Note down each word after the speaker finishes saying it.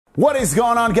What is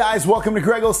going on, guys? Welcome to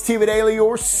GregglesTV Daily,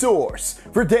 your source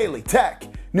for daily tech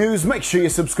news. Make sure you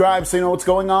subscribe so you know what's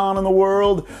going on in the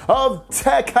world of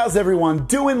tech. How's everyone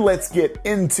doing? Let's get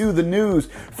into the news.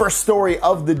 First story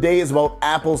of the day is about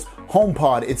Apple's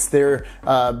HomePod. It's their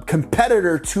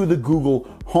competitor to the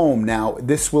Google Home. Now,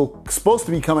 this will supposed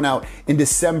to be coming out in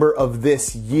December of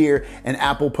this year, and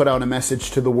Apple put out a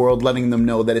message to the world letting them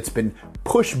know that it's been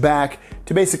pushed back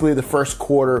to basically the first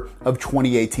quarter of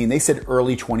 2018. They said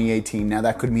early 2018. Now,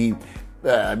 that could mean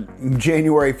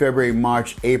January, February,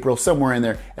 March, April, somewhere in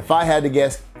there. If I had to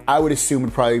guess, I would assume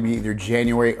it'd probably be either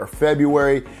January or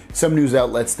February. Some news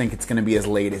outlets think it's going to be as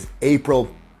late as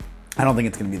April. I don't think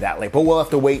it's going to be that late, but we'll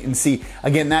have to wait and see.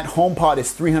 Again, that HomePod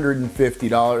is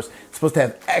 $350. It's supposed to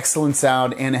have excellent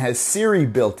sound, and it has Siri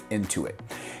built into it.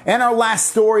 And our last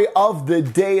story of the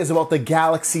day is about the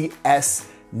Galaxy S9.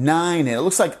 And it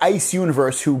looks like Ice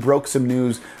Universe, who broke some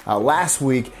news last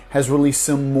week, has released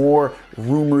some more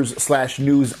rumors /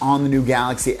 news on the new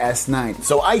Galaxy S9.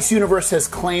 So Ice Universe has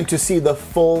claimed to see the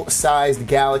full-sized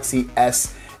Galaxy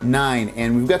S9.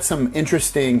 And we've got some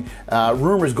interesting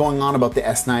rumors going on about the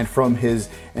S9 from his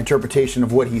interpretation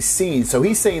of what he's seen. So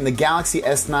he's saying the Galaxy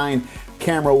S9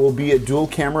 camera will be a dual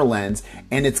camera lens,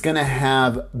 and it's going to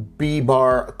have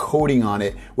BBAR coating on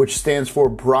it, which stands for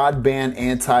broadband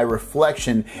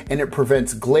anti-reflection, and it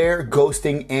prevents glare,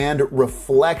 ghosting, and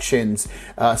reflections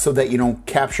so that you don't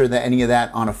capture any of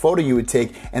that on a photo you would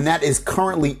take. And that is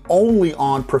currently only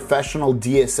on professional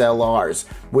DSLRs,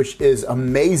 which is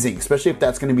amazing, especially if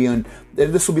that's going to be on.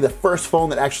 This will be the first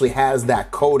phone that actually has that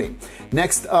coating.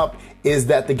 Next up is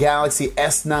that the Galaxy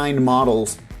S9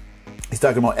 models, he's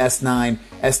talking about S9,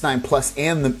 S9 Plus,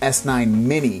 and the S9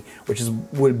 Mini, which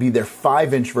would be their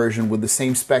 5-inch version with the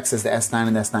same specs as the S9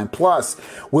 and S9 Plus,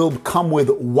 will come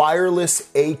with wireless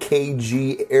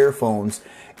AKG earphones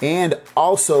and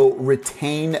also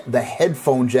retain the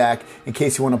headphone jack in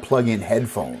case you want to plug in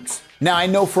headphones. Now, I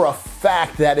know for a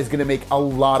fact that is going to make a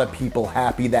lot of people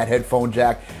happy, that headphone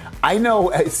jack. I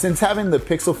know since having the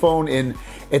Pixel phone in,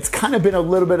 it's kind of been a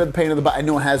little bit of a pain in the butt. I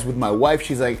know it has with my wife.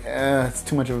 She's like, it's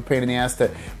too much of a pain in the ass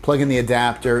to plug in the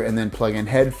adapter and then plug in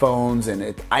headphones.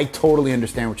 And I totally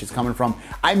understand where she's coming from.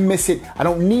 I miss it. I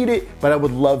don't need it, but I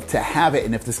would love to have it.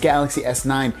 And if this Galaxy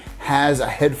S9 has a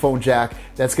headphone jack,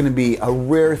 that's going to be a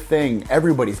rare thing.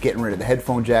 Everybody's getting rid of the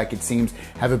headphone jack, it seems,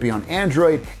 have it be on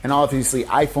Android. And obviously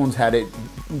iPhones had it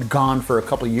gone for a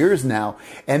couple of years now.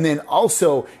 And then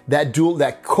also that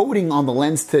coating on the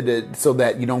lens so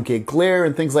that you don't get glare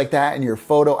and things like that in your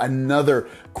photo. Another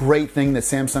great thing that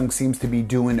Samsung seems to be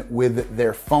doing with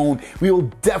their phone. We will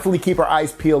definitely keep our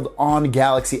eyes peeled on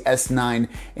Galaxy S9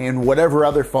 and whatever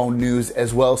other phone news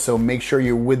as well. So make sure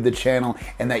you're with the channel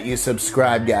and that you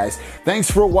subscribe, guys.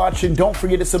 Thanks for watching. Don't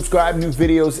forget to subscribe. New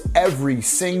videos every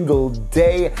single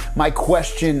day. My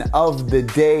question of the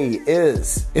day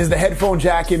is the headphone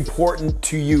jack important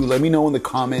to you? Let me know in the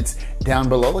comments down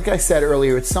below. Like I said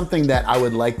earlier, it's something that I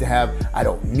would like to have. I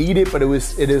don't need it, but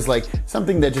it is like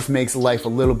something that just makes life a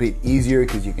little bit easier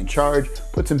because you can charge,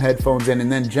 put some headphones in,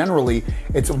 and then generally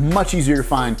it's much easier to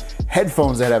find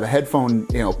headphones that have a headphone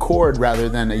cord rather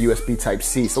than a USB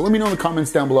Type-C. So let me know in the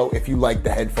comments down below if you like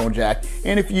the headphone jack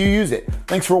and if you use it.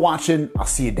 Thanks for watching. I'll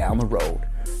see you down the road.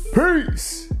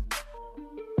 Peace.